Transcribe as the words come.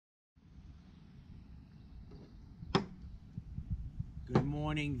Good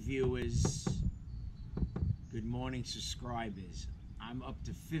morning, viewers. Good morning, subscribers. I'm up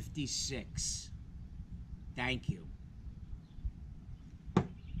to 56. Thank you.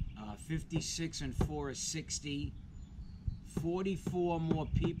 56 and 4 is 60. 44 more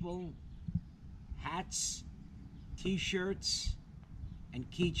people. Hats, t-shirts, and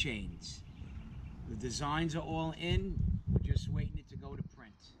keychains. The designs are all in. We're just waiting it to go to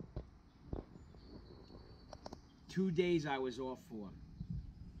print. 2 days I was off for.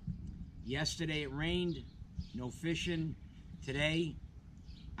 Yesterday it rained, no fishing. Today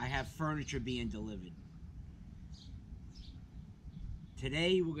I have furniture being delivered.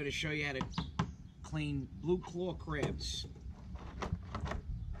 Today we're going to show you how to clean blue claw crabs.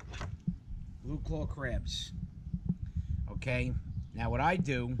 Blue claw crabs. Okay, now what I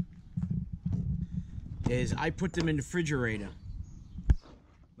do is I put them in the refrigerator.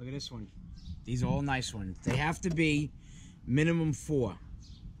 Look at this one. These are all nice ones. They have to be minimum 4.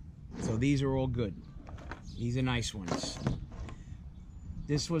 So these are all good. These are nice ones.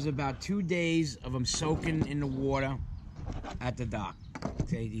 This was about 2 days of them soaking in the water at the dock.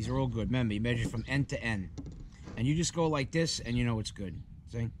 Okay, these are all good. Remember, you measure from end to end. And you just go like this and you know it's good.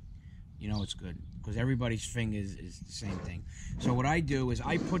 See? You know it's good. Because everybody's finger is the same thing. So what I do is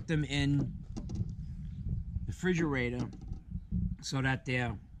I put them in the refrigerator so that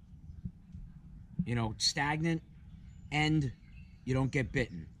they're, you know, stagnant and you don't get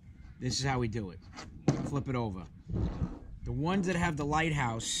bitten. This is how we do it. Flip it over. The ones that have the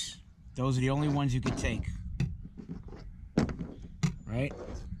lighthouse, those are the only ones you can take. Right?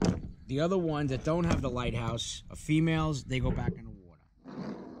 The other ones that don't have the lighthouse are females. They go back in the water.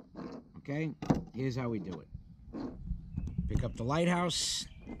 Okay? Here's how we do it. Pick up the lighthouse.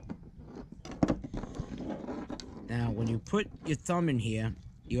 Now, when you put your thumb in here,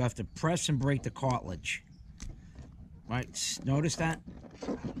 you have to press and break the cartilage. Right? Notice that?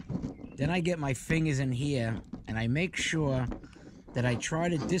 Then I get my fingers in here and I make sure that I try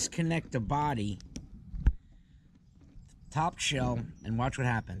to disconnect the body, top shell, and watch what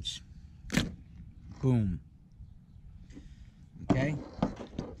happens. Boom. Okay?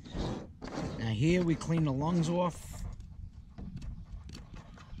 Now here we clean the lungs off.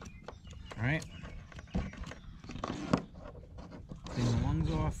 Alright? Clean the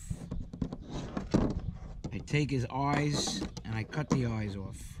lungs off. I take his eyes and I cut the eyes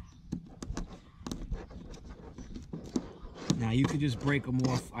off. Now you could just break them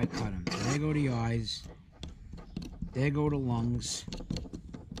off. I cut them. So there go the eyes. There go the lungs.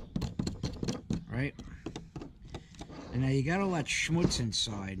 Right? And now you got all that schmutz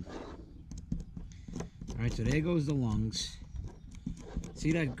inside. Alright, so there goes the lungs.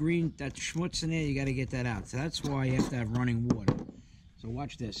 See that green, that schmutz in there? You got to get that out. So that's why you have to have running water. So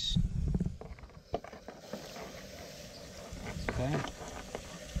watch this. Okay?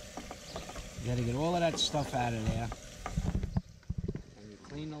 You got to get all of that stuff out of there. And you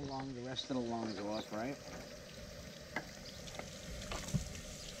clean the lung, the rest of the lungs off, right?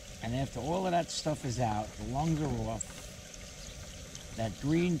 And after all of that stuff is out, the lungs are off. That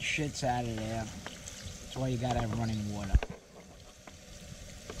green shit's out of there. That's why you got to have running water.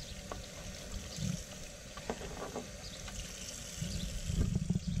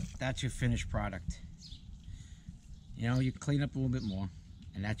 That's your finished product. You know, you clean up a little bit more,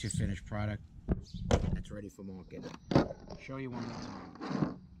 and that's your finished product. That's ready for market. I'll show you one more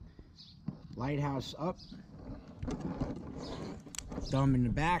time. Lighthouse up. Thumb in the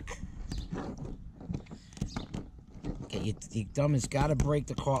back. Get your thumb has got to break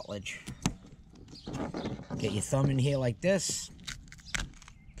the cartilage. Get your thumb in here like this.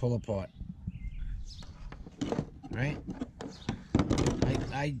 Pull apart. Right?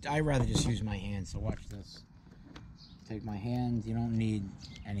 I rather just use my hand, so watch this. Take my hand, you don't need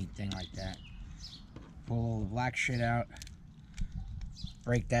anything like that. Pull all the black shit out.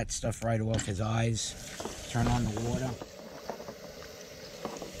 Break that stuff right off his eyes. Turn on the water.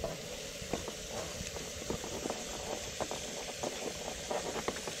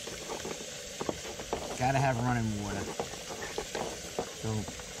 Gotta have running water. So,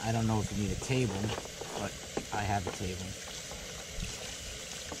 I don't know if you need a table, but I have a table.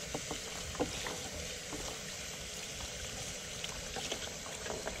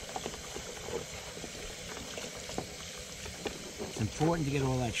 It's important to get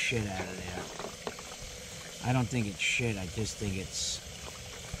all that shit out of there. I don't think it's shit, I just think it's...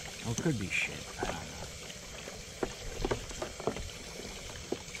 Well, it could be shit, I don't know.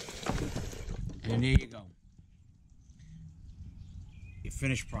 And there you go. Your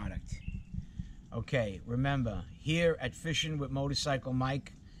finished product. Okay, remember, here at Fishing with Motorcycle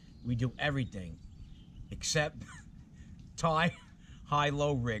Mike, we do everything except tie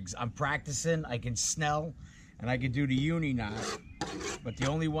high-low rigs. I'm practicing. I can snell, and I can do the uni knot. But the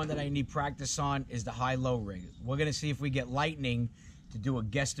only one that I need practice on is the high-low rig. We're going to see if we get Lightning to do a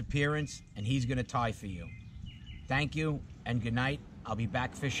guest appearance, and he's going to tie for you. Thank you, and good night. I'll be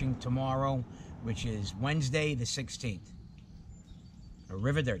back fishing tomorrow, which is Wednesday the 16th.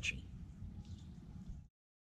 Arrivederci.